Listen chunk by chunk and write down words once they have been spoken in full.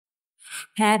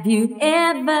Have you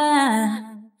ever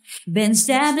been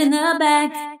stabbed in the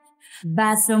back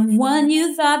by someone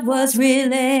you thought was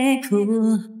really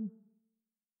cool?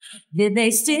 Did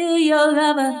they steal your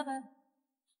lover?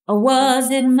 Or was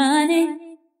it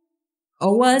money?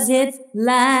 Or was it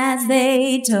lies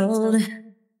they told?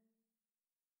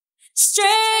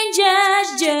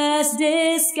 Strangers just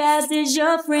disguised as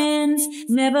your friends.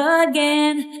 Never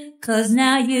again, 'cause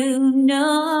now you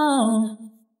know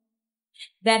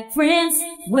that friends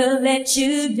will let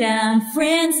you down.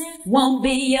 Friends won't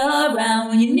be around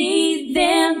when you need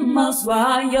them most.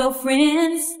 While your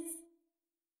friends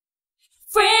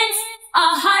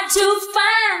are hard to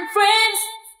find. Friends,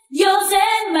 yours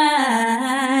and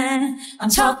mine. I'm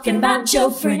talking about your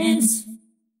friends.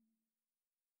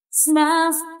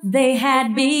 Smiles they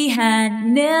had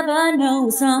behind, never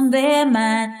knows on their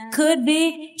mind. Could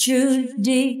be true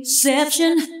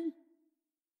deception.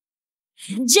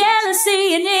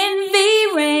 Jealousy and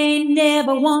envy reign,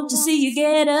 never want to see you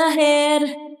get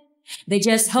ahead. They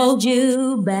just hold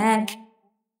you back.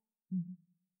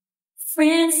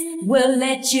 Friends will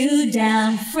let you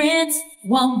down. Friends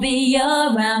won't be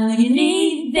around when you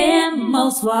need them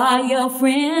most. While your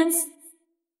friends,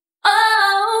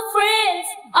 oh, friends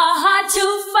are hard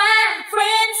to find.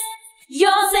 Friends,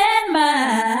 yours and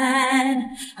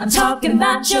mine. I'm talking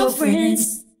about your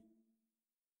friends.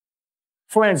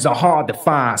 Friends are hard to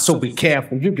find, so be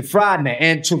careful. You get fried in the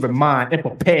end to remind and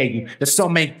prepare you that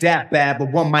some ain't that bad,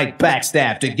 but one might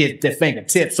backstab to get their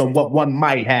fingertips on what one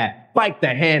might have. Bite the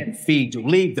hand and feed you.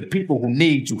 Leave the people who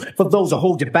need you. For those who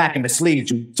hold you back and mislead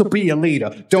you. So be a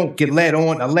leader. Don't get led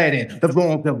on or led in the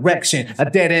wrong direction. A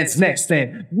dead end's next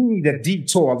thing. You need a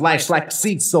detour. Life's like a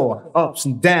seesaw. Ups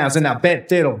and downs, and I bet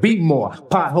there'll be more.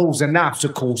 Potholes and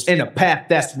obstacles in a path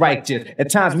that's righteous. At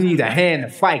times we need a hand to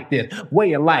fight this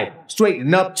way of life.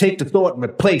 Straighten up, take the thought and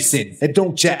replace it. And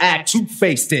don't you act, you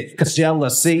faced it. 'Cause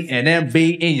jealousy and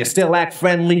envy, and you still act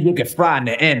friendly, you get fried in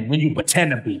the end when you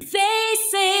pretend to be. They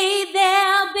say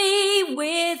they'll be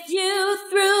with you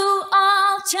through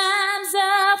all times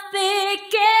of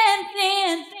thick and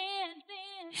thin.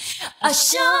 A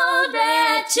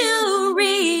shoulder to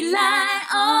rely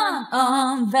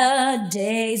on the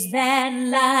days that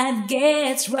life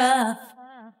gets rough.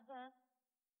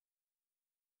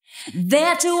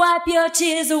 There to wipe your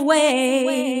tears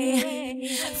away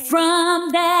from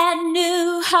that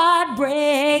new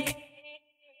heartbreak.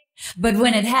 But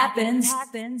when it happens,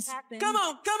 come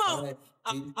on.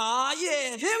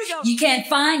 Yeah, here we go. You can't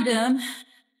find them.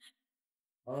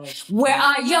 Where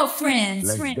are your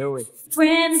friends? Let's do it.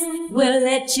 Friends will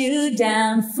let you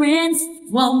down. Friends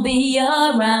won't be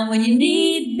around when you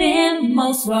need them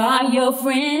most. Where are your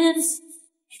friends?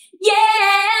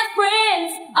 Yeah,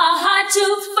 friends are hard to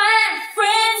find.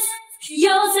 Friends,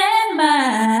 yours and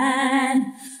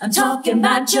mine. I'm talking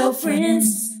about your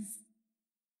friends.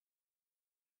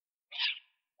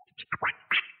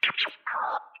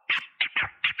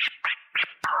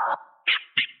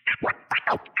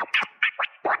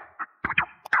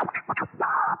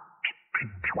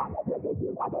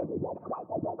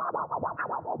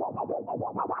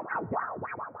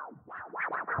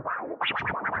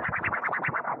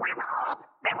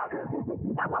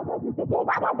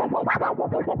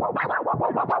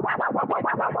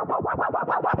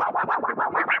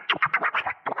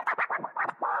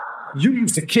 You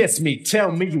used to kiss me,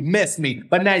 tell me you miss me,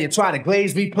 but now you try to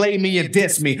glaze me, play me, and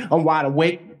diss me. I'm wide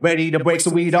awake, ready to break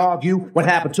so we'd argue. What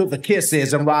happened to the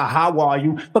kisses and how are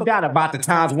you? Forgot about the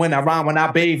times when I rhymed when I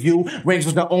bathed you. Rings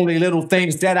was the only little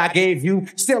things that I gave you.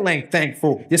 Still ain't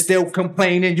thankful, you're still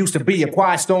complaining. Used to be a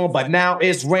quiet storm, but now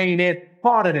it's raining.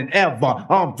 Harder than ever,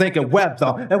 I'm thinking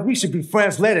weather. And we should be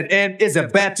friends, let it end. Is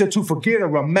it better to forget or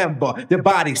remember? The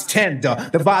body's tender,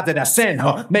 the vibe that I send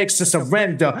her makes her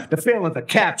surrender. The feeling to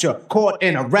capture, caught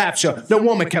in a rapture. No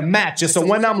woman can match you, so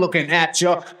when I'm looking at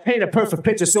you, paint a perfect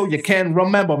picture so you can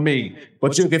remember me.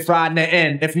 But you'll get fried in the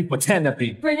end if you pretend to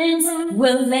be. Friends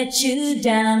will let you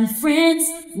down. Friends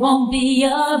won't be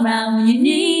around when you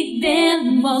need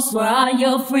them most. Where are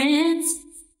your friends?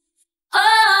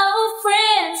 Oh,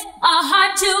 friends are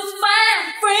hard to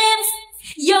find. Friends,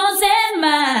 yours and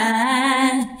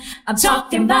mine. I'm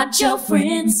talking about your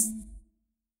friends.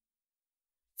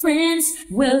 Friends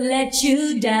will let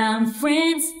you down.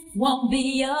 Friends won't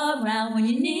be around when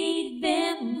you need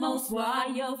them most. Why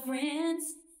your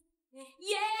friends?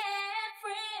 Yeah,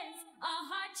 friends are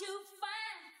hard to find.